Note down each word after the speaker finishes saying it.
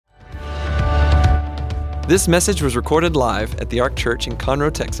This message was recorded live at the Ark Church in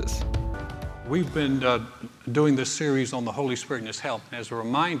Conroe, Texas. We've been doing this series on the Holy Spirit and His help. And as a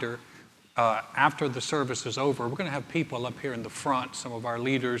reminder, after the service is over, we're going to have people up here in the front, some of our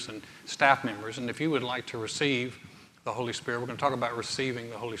leaders and staff members. And if you would like to receive the Holy Spirit, we're going to talk about receiving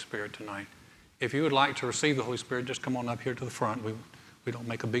the Holy Spirit tonight. If you would like to receive the Holy Spirit, just come on up here to the front. We don't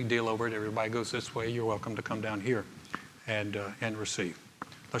make a big deal over it. Everybody goes this way. You're welcome to come down here and receive.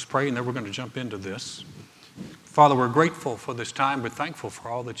 Let's pray, and then we're going to jump into this. Father, we're grateful for this time. We're thankful for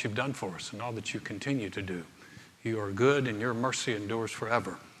all that you've done for us and all that you continue to do. You are good, and your mercy endures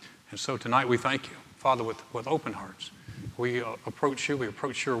forever. And so tonight we thank you, Father, with open hearts. We approach you. We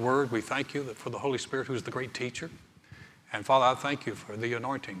approach your word. We thank you for the Holy Spirit, who is the great teacher. And Father, I thank you for the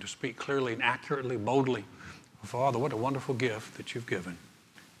anointing to speak clearly and accurately, boldly. Father, what a wonderful gift that you've given.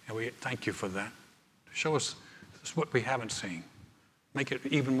 And we thank you for that. Show us what we haven't seen. Make it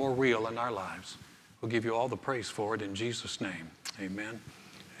even more real in our lives. We'll give you all the praise for it in Jesus' name. Amen.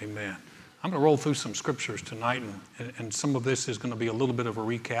 Amen. I'm going to roll through some scriptures tonight, and some of this is going to be a little bit of a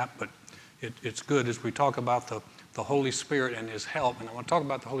recap, but it's good as we talk about the Holy Spirit and His help. And I want to talk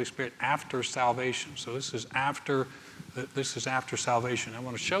about the Holy Spirit after salvation. So this is after salvation. I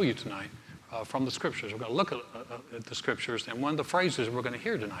want to show you tonight from the scriptures. We're going to look at the scriptures, and one of the phrases we're going to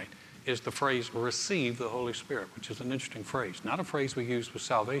hear tonight is the phrase, receive the Holy Spirit, which is an interesting phrase. Not a phrase we use with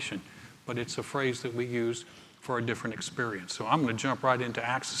salvation, but it's a phrase that we use for a different experience. So I'm going to jump right into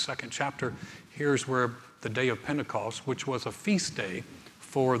Acts, the second chapter. Here's where the day of Pentecost, which was a feast day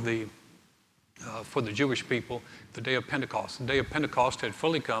for the Jewish people, the day of Pentecost. The day of Pentecost had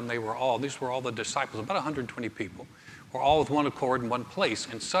fully come. These were all the disciples, about 120 people, were all with one accord in one place.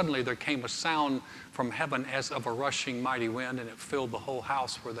 And suddenly there came a sound from heaven as of a rushing mighty wind, and it filled the whole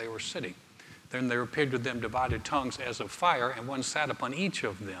house where they were sitting. Then there appeared to them divided tongues as of fire, and one sat upon each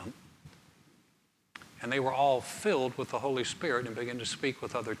of them. And they were all filled with the Holy Spirit and began to speak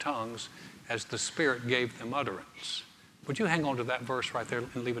with other tongues as the Spirit gave them utterance. Would you hang on to that verse right there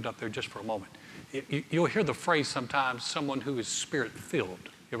and leave it up there just for a moment? You'll hear the phrase sometimes, someone who is Spirit-filled.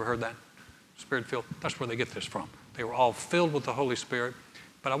 You ever heard that? Spirit-filled? That's where they get this from. They were all filled with the Holy Spirit.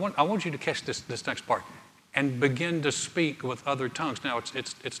 But I want you to catch this next part. And begin to speak with other tongues. Now,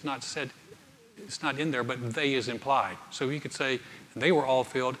 it's not said, it's not in there, but they is implied. So you could say, they were all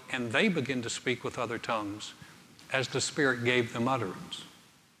filled, and they began to speak with other tongues as the Spirit gave them utterance.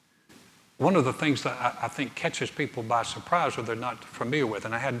 One of the things that I think catches people by surprise or they're not familiar with,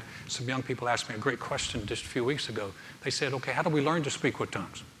 and I had some young people ask me a great question just a few weeks ago. They said, okay, how do we learn to speak with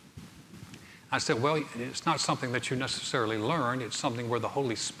tongues? I said, well, it's not something that you necessarily learn. It's something where the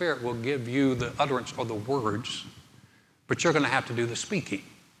Holy Spirit will give you the utterance or the words, but you're going to have to do the speaking.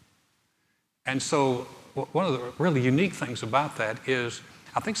 And so one of the really unique things about that is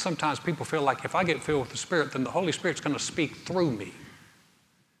I think sometimes people feel like if I get filled with the Spirit, then the Holy Spirit's going to speak through me.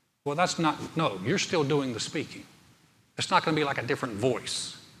 Well, no, you're still doing the speaking. It's not going to be like a different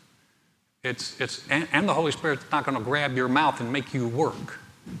voice. And the Holy Spirit's not going to grab your mouth and make you work.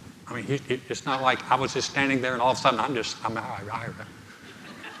 I mean, it's not like I was just standing there and all of a sudden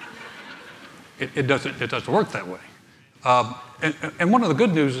it doesn't work that way. And one of the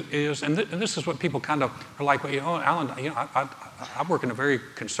good news is, and this is what people kind of are like, well, Alan, I work in a very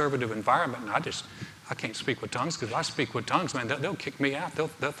conservative environment, and I can't speak with tongues, because if I speak with tongues, man, they'll kick me out. They'll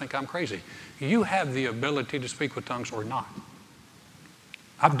think I'm crazy. You have the ability to speak with tongues or not.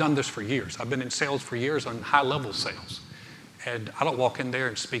 I've done this for years. I've been in sales for years on high-level sales. And I don't walk in there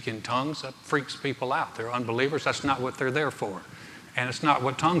and speak in tongues. That freaks people out. They're unbelievers. That's not what they're there for. And it's not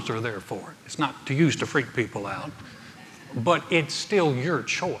what tongues are there for. It's not to use to freak people out. But it's still your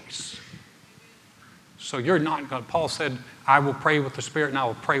choice. So you're not going to, Paul said, I will pray with the Spirit and I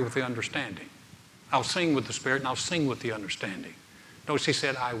will pray with the understanding. I'll sing with the Spirit and I'll sing with the understanding. Notice he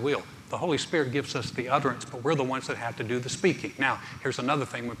said, I will. The Holy Spirit gives us the utterance, but we're the ones that have to do the speaking. Now, here's another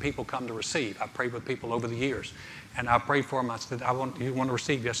thing when people come to receive. I've prayed with people over the years, and I prayed for them. I said, you want to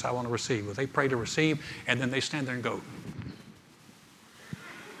receive? Yes, I want to receive. Well, they pray to receive, and then they stand there and go.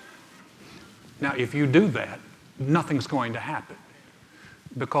 Now, if you do that, nothing's going to happen,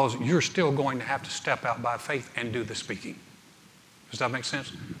 because you're still going to have to step out by faith and do the speaking. Does that make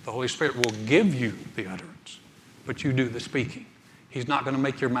sense? The Holy Spirit will give you the utterance, but you do the speaking. He's not going to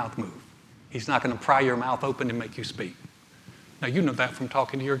make your mouth move. He's not going to pry your mouth open and make you speak. Now, you know that from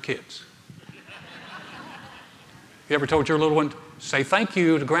talking to your kids. You ever told your little one, say thank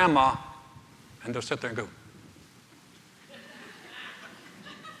you to Grandma, and they'll sit there and go,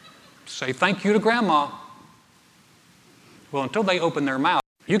 say thank you to Grandma. Well, until they open their mouth,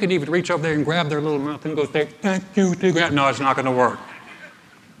 you can even reach over there and grab their little mouth and go, thank you to Grandma. No, it's not going to work.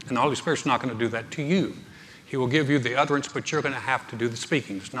 And the Holy Spirit's not going to do that to you. He will give you the utterance, but you're going to have to do the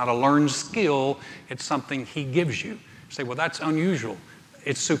speaking. It's not a learned skill. It's something he gives you. You say, well, that's unusual.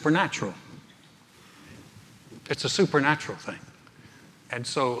 It's supernatural. It's a supernatural thing. And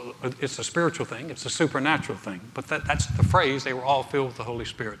so it's a spiritual thing. It's a supernatural thing. But that's the phrase. They were all filled with the Holy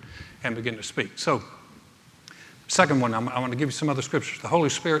Spirit and began to speak. So second one, I want to give you some other scriptures. The Holy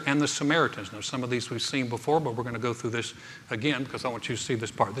Spirit and the Samaritans. Now, some of these we've seen before, but we're going to go through this again because I want you to see this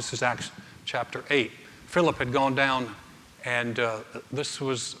part. This is Acts chapter 8. Philip had gone down, and this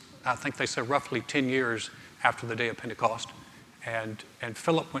was, I think they said, roughly 10 years after the day of Pentecost. And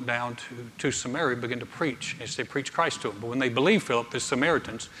Philip went down to Samaria and began to preach, as they preached Christ to them. But when they believed Philip, the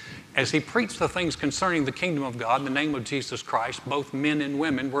Samaritans, as he preached the things concerning the kingdom of God in the name of Jesus Christ, both men and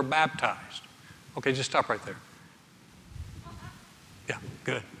women were baptized. Okay, just stop right there. Yeah,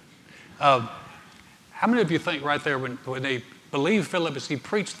 good. How many of you think right there when they believed Philip as he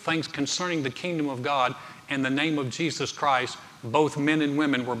preached things concerning the kingdom of God in the name of Jesus Christ, both men and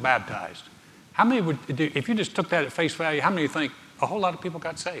women were baptized? How many would, if you just took that at face value, how many think a whole lot of people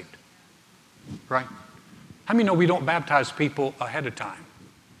got saved? Right? How many know we don't baptize people ahead of time?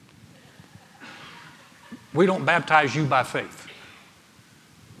 We don't baptize you by faith.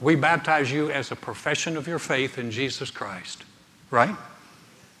 We baptize you as a profession of your faith in Jesus Christ. Right?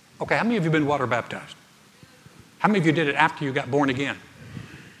 Okay, how many of you have been water baptized? How many of you did it after you got born again?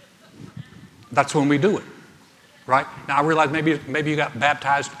 That's when we do it. Right? Now I realize maybe you got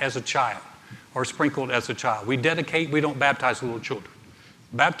baptized as a child or sprinkled as a child. We don't baptize little children.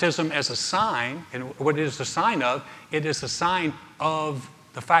 Baptism as a sign, and what it is a sign of, it is a sign of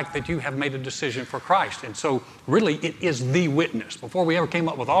the fact that you have made a decision for Christ. And so really it is the witness. Before we ever came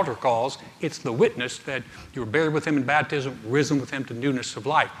up with altar calls, it's the witness that you were buried with him in baptism, risen with him to newness of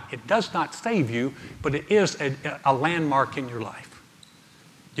life. It does not save you, but it is a landmark in your life.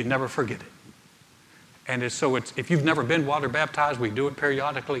 You never forget it. And if you've never been water baptized, we do it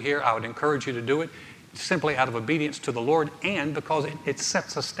periodically here. I would encourage you to do it simply out of obedience to the Lord and because it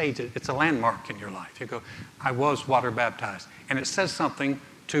sets a stage. It's a landmark in your life. You go, I was water baptized. And it says something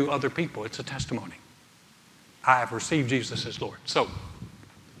to other people. It's a testimony. I have received Jesus as Lord. So,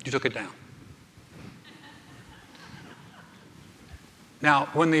 you took it down. Now,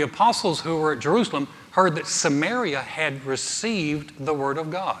 when the apostles who were at Jerusalem heard that Samaria had received the word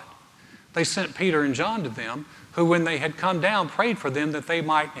of God, they sent Peter and John to them, who when they had come down prayed for them that they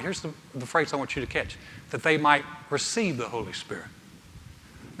might, here's the phrase I want you to catch, that they might receive the Holy Spirit.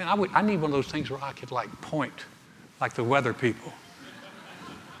 Man, I need one of those things where I could point like the weather people.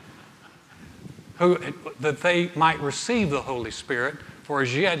 That they might receive the Holy Spirit, for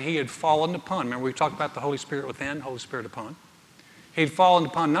as yet he had fallen upon. Remember we talked about the Holy Spirit within, Holy Spirit upon. He had fallen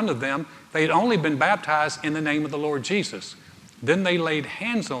upon none of them. They had only been baptized in the name of the Lord Jesus. Then they laid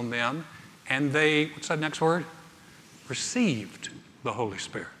hands on them and they, what's that next word? Received the Holy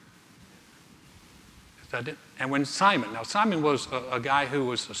Spirit. Is that it? And when Simon was a guy who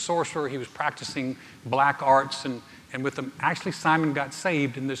was a sorcerer. He was practicing black arts and with them, actually Simon got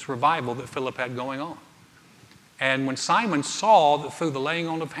saved in this revival that Philip had going on. And when Simon saw that through the laying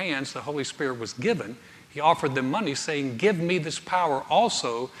on of hands the Holy Spirit was given, he offered them money saying, give me this power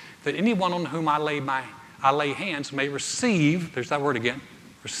also that anyone on whom I lay hands may receive, there's that word again,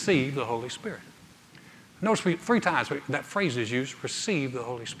 receive the Holy Spirit. Notice 3 times that phrase is used, receive the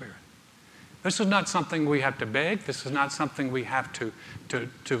Holy Spirit. This is not something we have to beg. This is not something we have to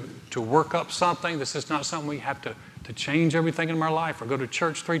work up something. This is not something we have to change everything in our life or go to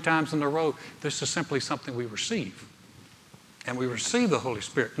church 3 times in a row. This is simply something we receive. And we receive the Holy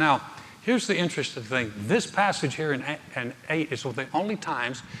Spirit. Now, here's the interesting thing. This passage here in 8 is one of the only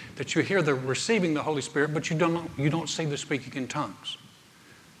times that you hear the receiving the Holy Spirit, but you don't see the speaking in tongues.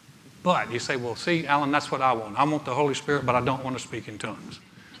 But you say, well, see, Alan, that's what I want. I want the Holy Spirit, but I don't want to speak in tongues.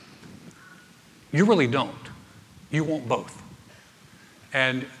 You really don't. You want both.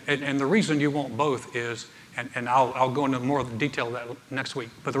 And the reason you want both is, and I'll go into more detail of that next week,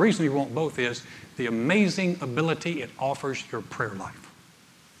 but the reason you want both is the amazing ability it offers your prayer life.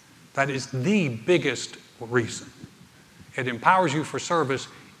 That is the biggest reason. It empowers you for service.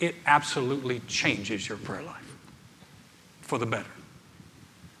 It absolutely changes your prayer life for the better.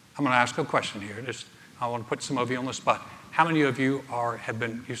 I'm going to ask a question here. I want to put some of you on the spot. How many of you have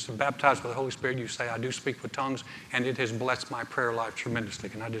been baptized with the Holy Spirit? You say, I do speak with tongues, and it has blessed my prayer life tremendously.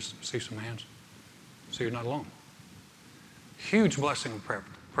 Can I just see some hands? So you're not alone. Huge blessing of prayer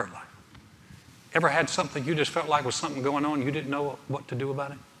life. Ever had something you just felt like was something going on, you didn't know what to do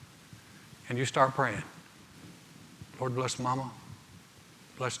about it? And you start praying. Lord, bless Mama.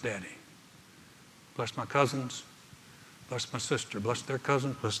 Bless Daddy. Bless my cousins. Bless my sister. Bless their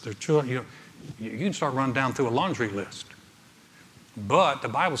cousins. Bless their children. You can start running down through a laundry list. But the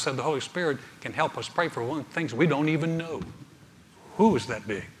Bible said the Holy Spirit can help us pray for things we don't even know. Who is that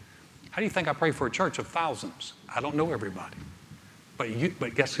big? How do you think I pray for a church of thousands? I don't know everybody.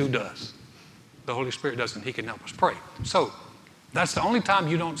 But guess who does? The Holy Spirit does, and He can help us pray. So that's the only time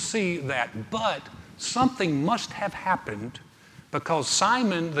you don't see that. But something must have happened, because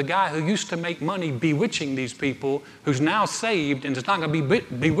Simon, the guy who used to make money bewitching these people, who's now saved and is not going to be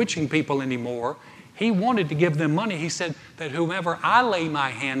bewitching people anymore, he wanted to give them money. He said that whomever I lay my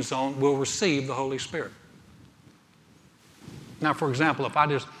hands on will receive the Holy Spirit. Now, for example, if I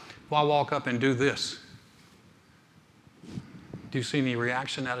walk up and do this, do you see any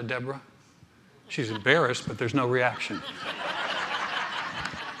reaction out of Deborah? She's embarrassed, but there's no reaction.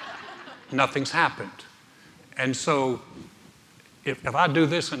 Nothing's happened. And so if I do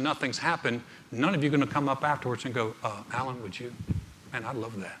this and nothing's happened, none of you are going to come up afterwards and go, Alan, would you? Man, I'd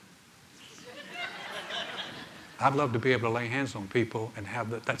love that. I'd love to be able to lay hands on people and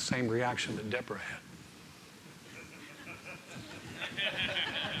have that same reaction that Deborah had.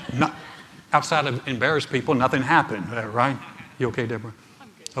 Not, outside of embarrassed people, nothing happened, right? You okay, Deborah? I'm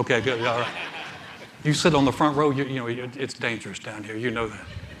good. Okay, good. All right. You sit on the front row, you know, it's dangerous down here. You know that.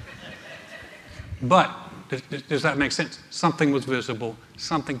 But does that make sense? Something was visible,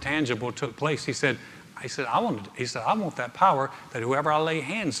 something tangible took place. He said, I want that power that whoever I lay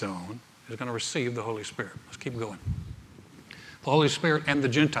hands on is going to receive the Holy Spirit. Let's keep going. The Holy Spirit and the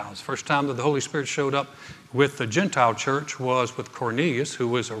Gentiles. First time that the Holy Spirit showed up with the Gentile church was with Cornelius, who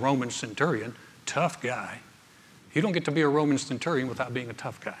was a Roman centurion, tough guy. You don't get to be a Roman centurion without being a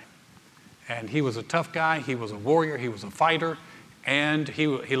tough guy. And he was a tough guy, he was a warrior, he was a fighter, and he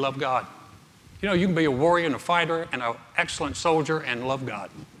loved God. You know, you can be a warrior and a fighter and an excellent soldier and love God.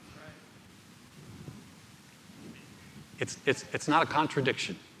 It's not a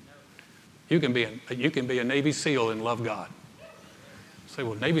contradiction. You can be a Navy SEAL and love God. Say,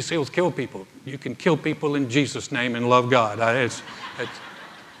 well, Navy SEALs kill people. You can kill people in Jesus' name and love God.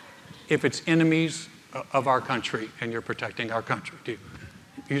 If it's enemies of our country and you're protecting our country,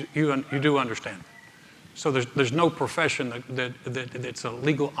 you do understand. So there's no profession that's a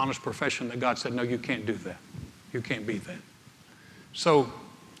legal, honest profession that God said, no, you can't do that. You can't be that. So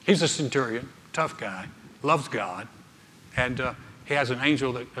he's a centurion, tough guy, loves God, and he has an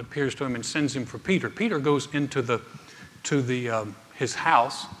angel that appears to him and sends him for Peter. Peter goes into his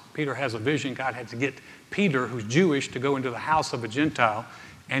house. Peter has a vision. God had to get Peter, who's Jewish, to go into the house of a Gentile.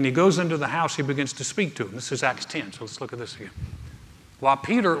 And he goes into the house, he begins to speak to him. This is Acts 10, so let's look at this again. While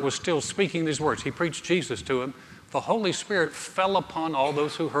Peter was still speaking these words, he preached Jesus to him, the Holy Spirit fell upon all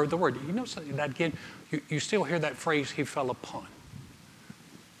those who heard the word. You know that again, you still hear that phrase, he fell upon.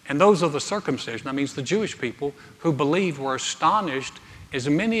 And those are the circumcision, that means the Jewish people who believed were astonished, as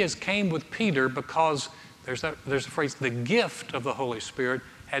many as came with Peter, because there's a phrase, the gift of the Holy Spirit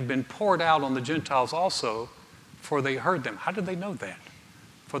had been poured out on the Gentiles also, for they heard them. How did they know that?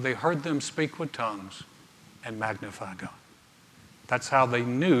 For they heard them speak with tongues and magnify God. That's how they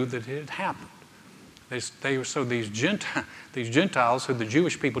knew that it had happened. So these Gentiles, who the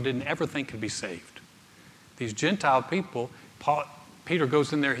Jewish people didn't ever think could be saved, these Gentile people, Peter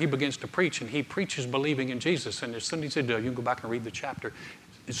goes in there, he begins to preach, and he preaches believing in Jesus. And as soon as he does, you can go back and read the chapter.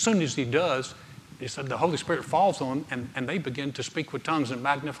 As soon as he does, he said the Holy Spirit falls on them, and they begin to speak with tongues and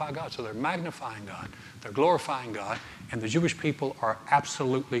magnify God. So they're magnifying God, they're glorifying God, and the Jewish people are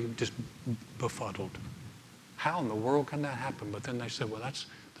absolutely just befuddled. How in the world can that happen? But then they said, well, that's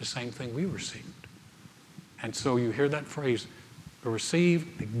the same thing we received. And so you hear that phrase,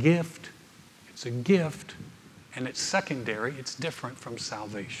 receive the gift. It's a gift, and it's secondary. It's different from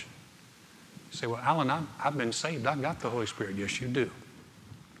salvation. You say, well, Alan, I've been saved. I've got the Holy Spirit. Yes, you do.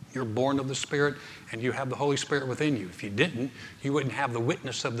 You're born of the Spirit, and you have the Holy Spirit within you. If you didn't, you wouldn't have the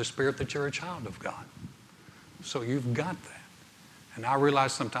witness of the Spirit that you're a child of God. So you've got that. And I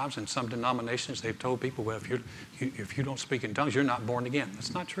realize sometimes in some denominations they've told people, well, if you don't speak in tongues, you're not born again.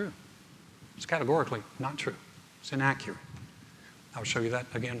 That's not true. It's categorically not true. It's inaccurate. I'll show you that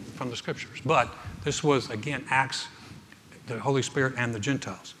again from the Scriptures. But this was, again, Acts, the Holy Spirit and the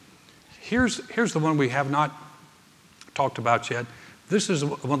Gentiles. Here's the one we have not talked about yet. This is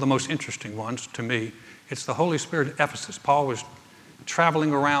one of the most interesting ones to me. It's the Holy Spirit at Ephesus. Paul was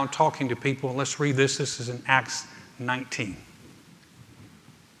traveling around talking to people. Let's read this. This is in Acts 19.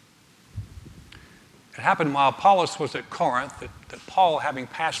 It happened while Apollos was at Corinth that Paul, having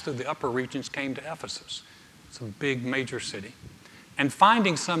passed through the upper regions, came to Ephesus. It's a big, major city. And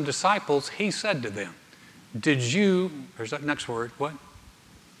finding some disciples, he said to them, did you, there's that next word, what?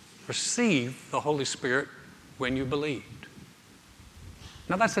 Receive the Holy Spirit when you believed.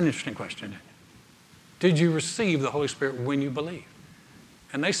 Now that's an interesting question, isn't it? did you receive the Holy Spirit when you believed?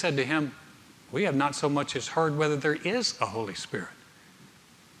 And they said to him, we have not so much as heard whether there is a Holy Spirit.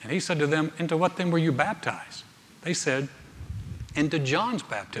 And he said to them, into what then were you baptized? They said, into John's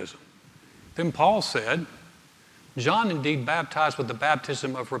baptism. Then Paul said, John indeed baptized with the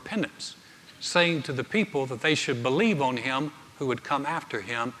baptism of repentance, saying to the people that they should believe on him who would come after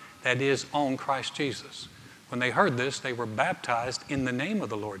him, that is, on Christ Jesus. When they heard this, they were baptized in the name of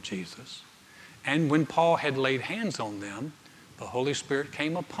the Lord Jesus. And when Paul had laid hands on them, the Holy Spirit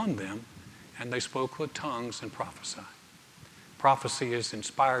came upon them, and they spoke with tongues and prophesied. Prophecy is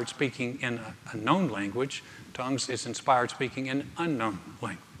inspired speaking in a known language. Tongues is inspired speaking in an unknown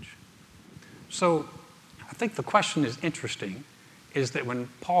language. So I think the question is interesting, is that when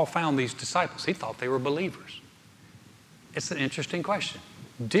Paul found these disciples, he thought they were believers. It's an interesting question.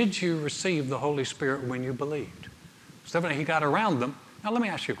 Did you receive the Holy Spirit when you believed? So he got around them. Now let me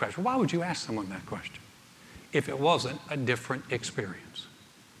ask you a question. Why would you ask someone that question if it wasn't a different experience?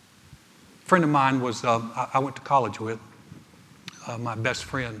 A friend of mine was, I went to college with, my best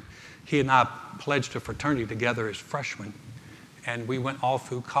friend. He and I pledged a fraternity together as freshmen, and we went all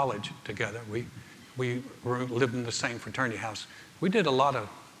through college together. We lived in the same fraternity house. We did a lot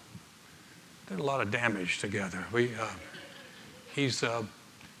of damage together.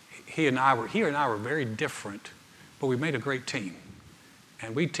 He and I were very different, but we made a great team.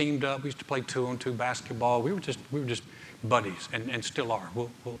 And we teamed up. We used to play 2-on-2 basketball. We were just buddies, and still are.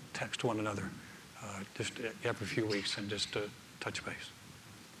 We'll text one another just every few weeks and just touch base.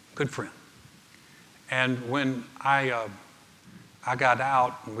 Good friend. And when I got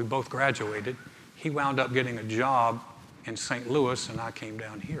out and we both graduated, he wound up getting a job in St. Louis, and I came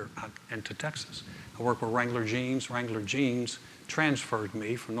down here into Texas. I worked with Wrangler Jeans. Wrangler Jeans transferred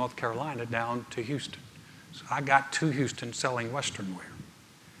me from North Carolina down to Houston. So I got to Houston selling Western wear.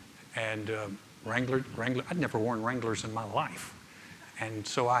 And Wrangler, I'd never worn Wranglers in my life. And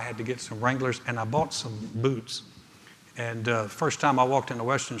so I had to get some Wranglers, and I bought some boots. And first time I walked in a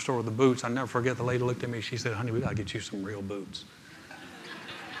Western store with the boots, I'll never forget, the lady looked at me, she said, honey, we got to get you some real boots.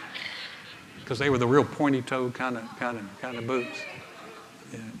 Because they were the real pointy-toed kind of boots.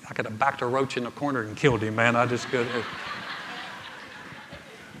 Yeah, I could have backed a roach in the corner and killed him, man. I just could have.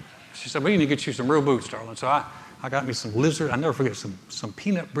 She said, we need to get you some real boots, darling. So I got me some lizard, I'll never forget, some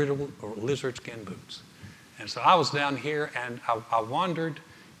peanut brittle or lizard skin boots. And so I was down here, and I wandered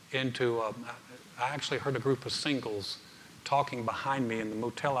into, I actually heard a group of singles talking behind me in the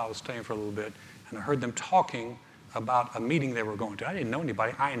motel I was staying for a little bit, and I heard them talking about a meeting they were going to. I didn't know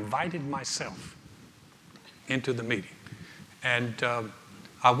anybody. I invited myself into the meeting. And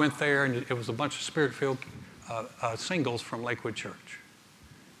I went there, and it was a bunch of Spirit-filled singles from Lakewood Church.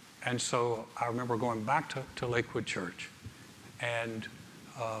 And so I remember going back to Lakewood Church, and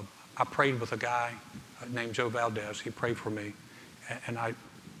I prayed with a guy named Joe Valdez. He prayed for me, and I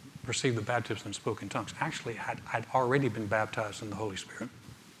received the baptism and spoke in tongues. Actually, I'd already been baptized in the Holy Spirit,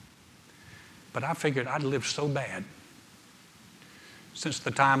 but I figured I'd lived so bad since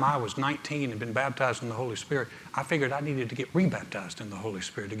the time I was 19 and been baptized in the Holy Spirit. I figured I needed to get rebaptized in the Holy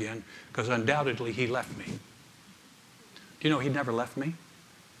Spirit again, because undoubtedly he left me. Do you know he never left me?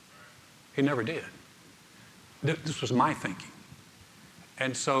 He never did. This was my thinking.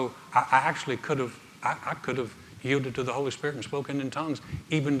 And so I actually could have yielded to the Holy Spirit and spoken in tongues,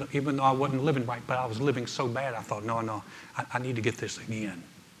 even though I wasn't living right, but I was living so bad, I thought, no, I need to get this again.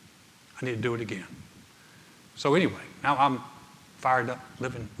 I need to do it again. So anyway, now I'm fired up,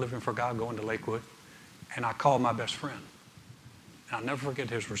 living for God, going to Lakewood, and I called my best friend. And I'll never forget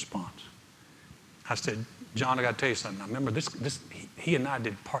his response. I said, John, I got to tell you something. I remember he and I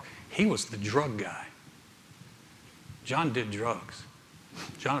did part. He was the drug guy. John did drugs.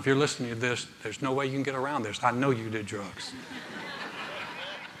 John, if you're listening to this, there's no way you can get around this. I know you did drugs.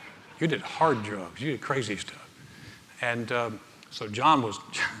 You did hard drugs. You did crazy stuff. And so John was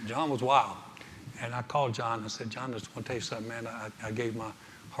wild. And I called John and I said, John, I just want to tell you something, man. I gave my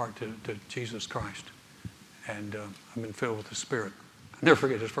heart to Jesus Christ. And I've been filled with the Spirit. I'll never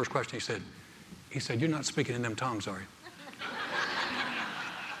forget his first question. He said, you're not speaking in them tongues, are you?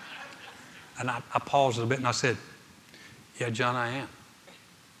 And I paused a bit and I said, yeah, John, I am.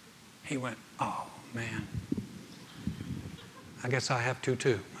 He went, oh, man. I guess I have to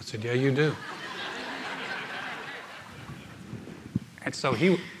too. I said, yeah, you do. And so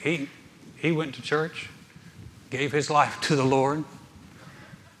he went to church, gave his life to the Lord,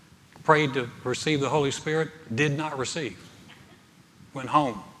 prayed to receive the Holy Spirit, did not receive. Went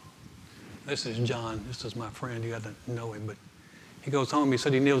home. This is John. This is my friend. You got to know him. But he goes home. He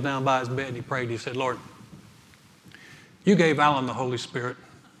said he kneels down by his bed and he prayed. He said, Lord, you gave Alan the Holy Spirit.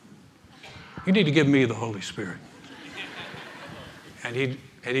 You need to give me the Holy Spirit. And he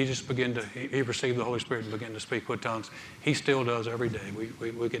just began to, he received the Holy Spirit and began to speak with tongues. He still does every day.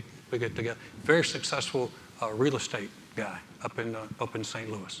 We get together. Very successful real estate guy up in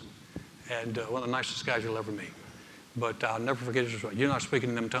St. Louis. And one of the nicest guys you'll ever meet. But I'll never forget his response. You're not speaking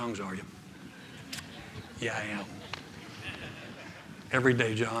in them tongues, are you? Yeah, I am. Every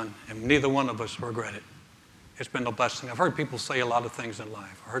day, John. And neither one of us regret it. It's been a blessing. I've heard people say a lot of things in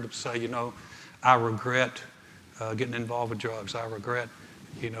life. I heard them say, I regret getting involved with drugs. I regret,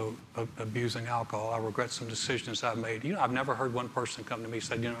 abusing alcohol. I regret some decisions I've made. I've never heard one person come to me and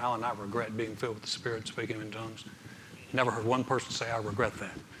say, Alan, I regret being filled with the Spirit, speaking in tongues. Never heard one person say, I regret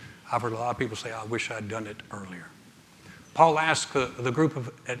that. I've heard a lot of people say, I wish I'd done it earlier. Paul asked the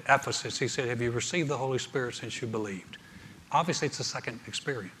group at Ephesus, he said, have you received the Holy Spirit since you believed? Obviously, it's a second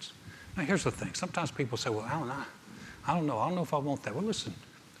experience. Now, here's the thing. Sometimes people say, well, Alan, I don't know. I don't know if I want that. Well, listen,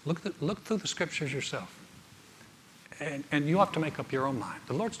 look through the Scriptures yourself. And you have to make up your own mind.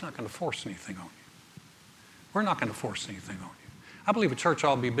 The Lord's not going to force anything on you. We're not going to force anything on you. I believe a church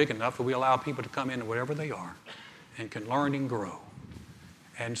ought to be big enough that we allow people to come in whatever they are and can learn and grow.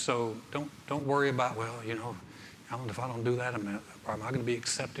 And so don't worry about, Alan, if I don't do that, am I going to be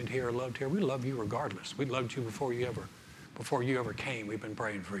accepted here or loved here? We love you regardless. We loved you before you ever came. We've been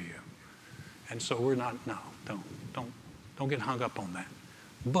praying for you. And so don't get hung up on that.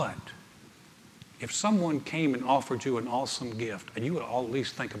 But if someone came and offered you an awesome gift, and you would at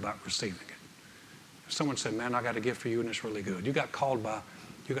least think about receiving it. If someone said, man, I got a gift for you and it's really good. You got called by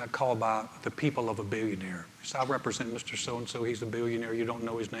the people of a billionaire. You said, I represent Mr. So-and-so. He's a billionaire. You don't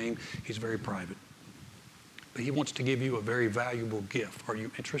know his name. He's very private. But he wants to give you a very valuable gift. Are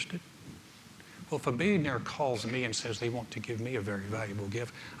you interested? Well, if a billionaire calls me and says they want to give me a very valuable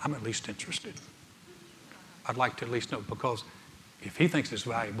gift, I'm at least interested. I'd like to at least know, because if he thinks it's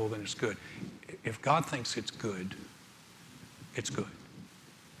valuable, then it's good. If God thinks it's good, it's good.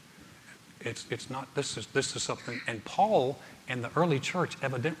 It's not, this is something, and Paul and the early church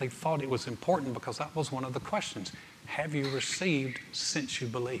evidently thought it was important because that was one of the questions. Have you received since you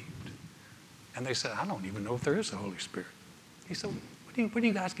believed? And they said, I don't even know if there is a Holy Spirit. He said, what do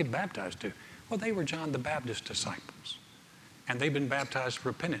you guys get baptized to? Well, they were John the Baptist's disciples, and they've been baptized for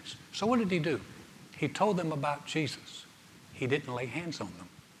repentance. So what did he do? He told them about Jesus. He didn't lay hands on them.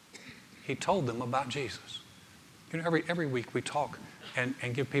 He told them about Jesus. Every week we talk and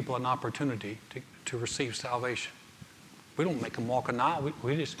give people an opportunity to receive salvation. We don't make them walk an aisle.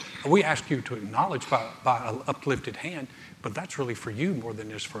 We ask you to acknowledge by an uplifted hand, but that's really for you more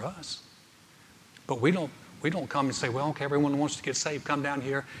than it is for us. But we don't come and say, well, okay, everyone wants to get saved, come down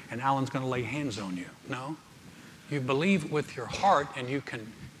here, and Alan's going to lay hands on you. No. You believe with your heart, and you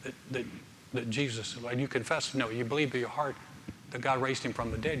can, that Jesus, and you confess, no, you believe with your heart that God raised him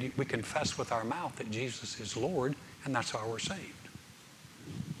from the dead. We confess with our mouth that Jesus is Lord, and that's how we're saved.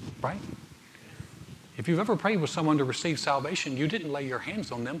 Right? If you've ever prayed with someone to receive salvation, you didn't lay your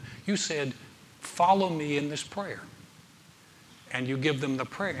hands on them. You said, follow me in this prayer. And you give them the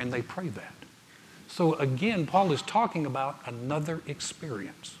prayer, and they pray that. So again, Paul is talking about another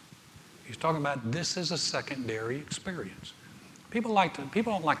experience. He's talking about this is a secondary experience. People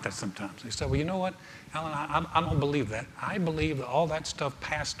don't like that sometimes. They say, well, you know what, Alan, I don't believe that. I believe that all that stuff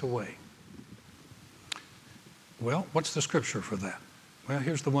passed away. Well, what's the scripture for that? Well,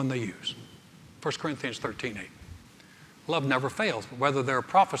 here's the one they use. 1 Corinthians 13:8. Love never fails, but whether there are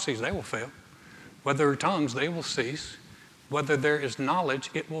prophecies, they will fail. Whether there are tongues, they will cease. Whether there is knowledge,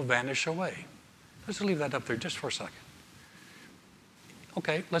 it will vanish away. Let's leave that up there just for a second.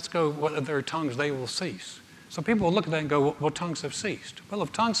 Okay, let's go, whether there are tongues, they will cease. So people will look at that and go, well, tongues have ceased. Well,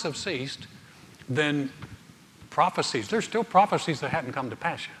 if tongues have ceased, then prophecies, there's still prophecies that haven't come to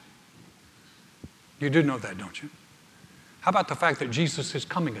pass yet. You do know that, don't you? How about the fact that Jesus is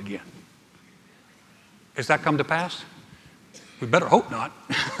coming again? Has that come to pass? We better hope not.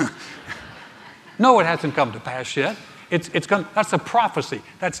 No, it hasn't come to pass yet. That's a prophecy.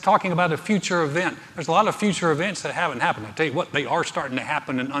 That's talking about a future event. There's a lot of future events that haven't happened. I tell you what, they are starting to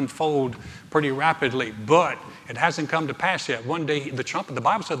happen and unfold pretty rapidly, but it hasn't come to pass yet. One day, the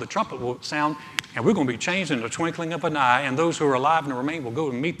Bible said the trumpet will sound, and we're going to be changed in the twinkling of an eye, and those who are alive and remain will go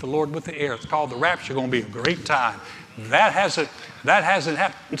and meet the Lord with the air. It's called the rapture. It's going to be a great time. That hasn't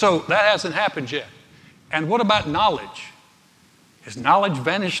happened. So that hasn't happened yet. And what about knowledge? Has knowledge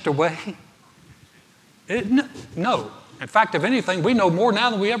vanished away? No. In fact, if anything, we know more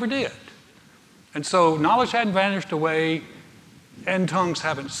now than we ever did. And so knowledge hadn't vanished away, and tongues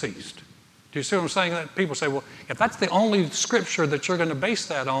haven't ceased. Do you see what I'm saying? That people say, well, if that's the only scripture that you're going to base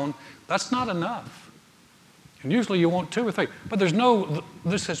that on, that's not enough. And usually you want 2 or 3. But there's no,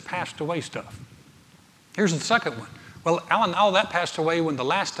 this has passed away stuff. Here's the second one. Well, Alan, all that passed away when the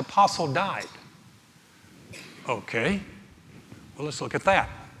last apostle died. Okay. Well, let's look at that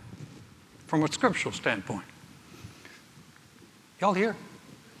from a scriptural standpoint. Y'all here?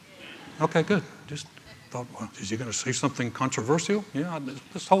 Okay, good. Just thought, well, is he going to say something controversial? Yeah,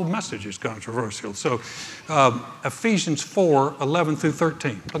 this whole message is controversial. So, Ephesians 4, 11 through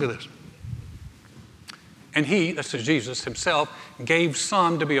 13. Look at this. And he, this is Jesus himself, gave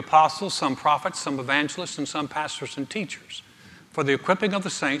some to be apostles, some prophets, some evangelists, and some pastors and teachers, for the equipping of the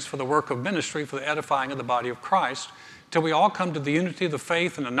saints, for the work of ministry, for the edifying of the body of Christ, till we all come to the unity of the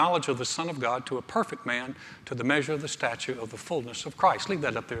faith and the knowledge of the Son of God, to a perfect man, to the measure of the stature of the fullness of Christ. Leave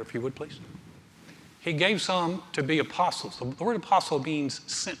that up there if you would, please. He gave some to be apostles. The word apostle means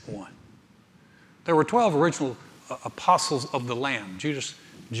sent one. There were 12 original apostles of the Lamb.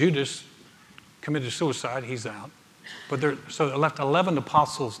 Judas committed suicide, he's out. So it left 11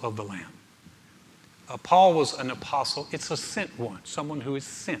 apostles of the Lamb. Paul was an apostle. It's a sent one, someone who is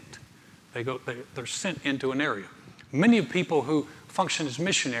sent. They're sent into an area. Many of people who function as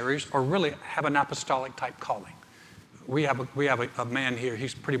missionaries or really have an apostolic type calling. We have a man here,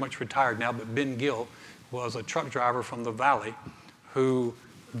 he's pretty much retired now, but Ben Gill was a truck driver from the valley who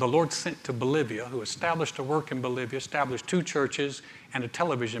the Lord sent to Bolivia, who established a work in Bolivia, established 2 churches and a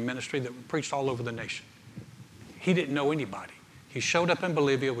television ministry that preached all over the nation. He didn't know anybody. He showed up in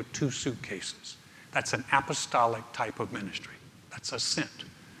Bolivia with 2 suitcases. That's an apostolic type of ministry. That's a sent.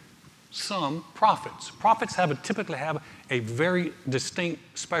 Some prophets. Prophets typically have a very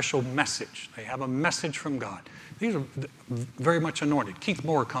distinct, special message. They have a message from God. These are very much anointed. Keith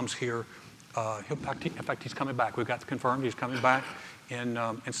Moore comes here. In fact, he's coming back. We've got confirmed he's coming back in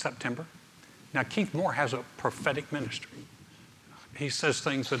September. Now, Keith Moore has a prophetic ministry. He says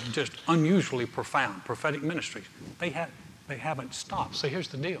things that are just unusually profound, prophetic ministries. They haven't stopped. So here's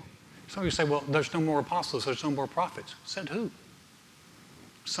the deal. Some of you say, well, there's no more apostles, there's no more prophets. Said who?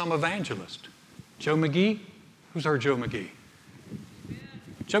 Some evangelist. Joe McGee? Who's heard Joe McGee?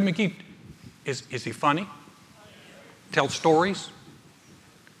 Joe McGee, is he funny? Tells stories?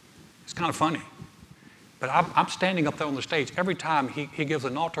 It's kind of funny. But I'm standing up there on the stage. Every time he gives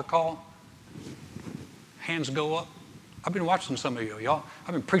an altar call, hands go up. I've been watching some of you, y'all.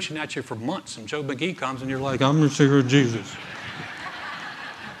 I've been preaching at you for months, and Joe McGee comes, and you're like, I'm a seeker of Jesus.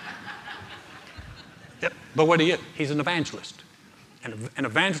 Yep. But what he is, he's an evangelist. And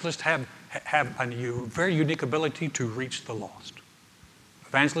evangelists have a very unique ability to reach the lost.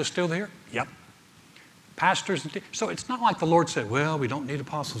 Evangelists still there? Yep. Pastors. So it's not like the Lord said, well, we don't need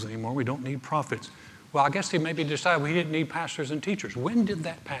apostles anymore. We don't need prophets. Well, I guess he maybe decided we didn't need pastors and teachers. When did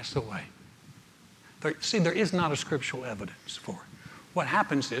that pass away? There is not a scriptural evidence for it. What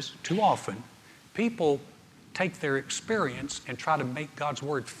happens is, too often, people take their experience and try to make God's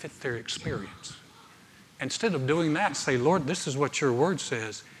word fit their experience. Instead of doing that, say, Lord, this is what your word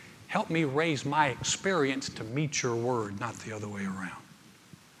says. Help me raise my experience to meet your word, not the other way around.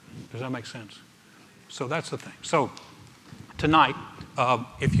 Does that make sense? So that's the thing. So tonight,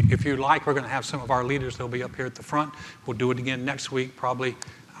 if you like, we're going to have some of our leaders. They'll be up here at the front. We'll do it again next week, probably.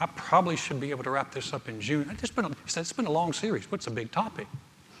 I probably should be able to wrap this up in June. It's been a long series. What's a big topic?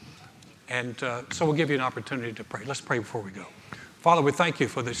 And so we'll give you an opportunity to pray. Let's pray before we go. Father, we thank you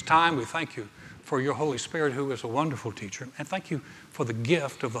for this time. We thank you for your Holy Spirit, who is a wonderful teacher. And thank you for the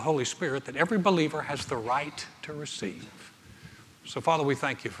gift of the Holy Spirit that every believer has the right to receive. So, Father, we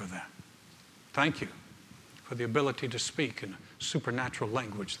thank you for that. Thank you for the ability to speak in a supernatural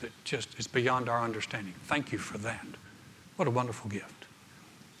language that just is beyond our understanding. Thank you for that. What a wonderful gift.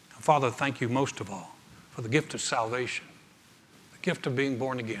 Father, thank you most of all for the gift of salvation, the gift of being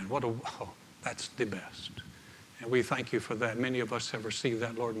born again. That's the best. And we thank you for that. Many of us have received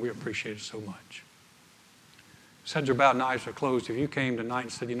that, Lord, and we appreciate it so much. Heads are bowed and eyes are closed. If you came tonight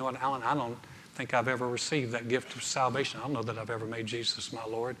and said, you know what, Alan, I don't think I've ever received that gift of salvation. I don't know that I've ever made Jesus my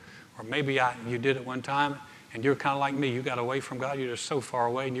Lord. Or maybe you did it one time and you're kind of like me. You got away from God. You're just so far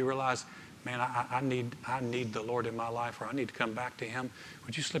away and you realize, man, I need the Lord in my life, or I need to come back to him.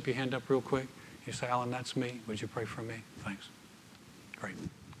 Would you slip your hand up real quick? You say, Alan, that's me. Would you pray for me? Thanks. Great.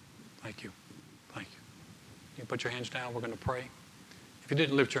 Thank you. Thank you. You put your hands down. We're going to pray. If you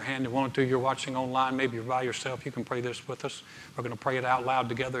didn't lift your hand and wanted to, you're watching online, maybe you're by yourself, you can pray this with us. We're going to pray it out loud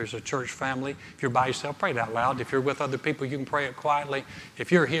together as a church family. If you're by yourself, pray it out loud. If you're with other people, you can pray it quietly.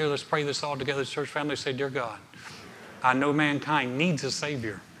 If you're here, let's pray this all together as a church family. Say, dear God, I know mankind needs a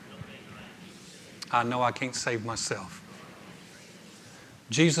Savior. I know I can't save myself.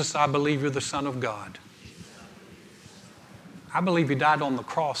 Jesus, I believe you're the Son of God. I believe you died on the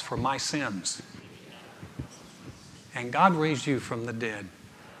cross for my sins. and God raised you from the dead,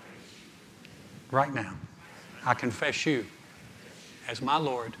 right now, I confess you as my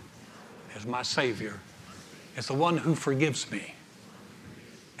Lord, as my Savior, as the one who forgives me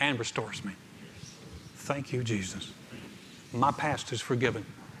and restores me. Thank you, Jesus. My past is forgiven.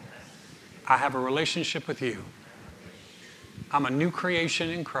 I have a relationship with you. I'm a new creation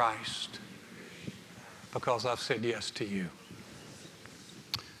in Christ because I've said yes to you.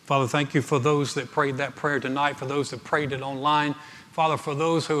 Father, thank you for those that prayed that prayer tonight, for those that prayed it online. Father, for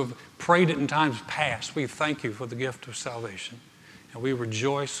those who have prayed it in times past, we thank you for the gift of salvation. And we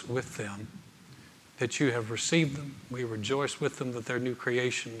rejoice with them that you have received them. We rejoice with them that they're new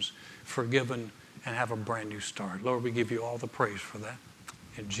creations, forgiven, and have a brand new start. Lord, we give you all the praise for that.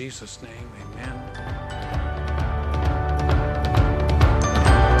 In Jesus' name, amen.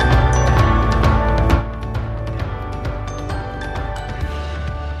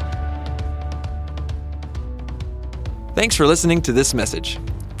 Thanks for listening to this message.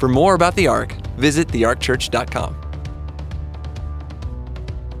 For more about the Ark, visit thearkchurch.com.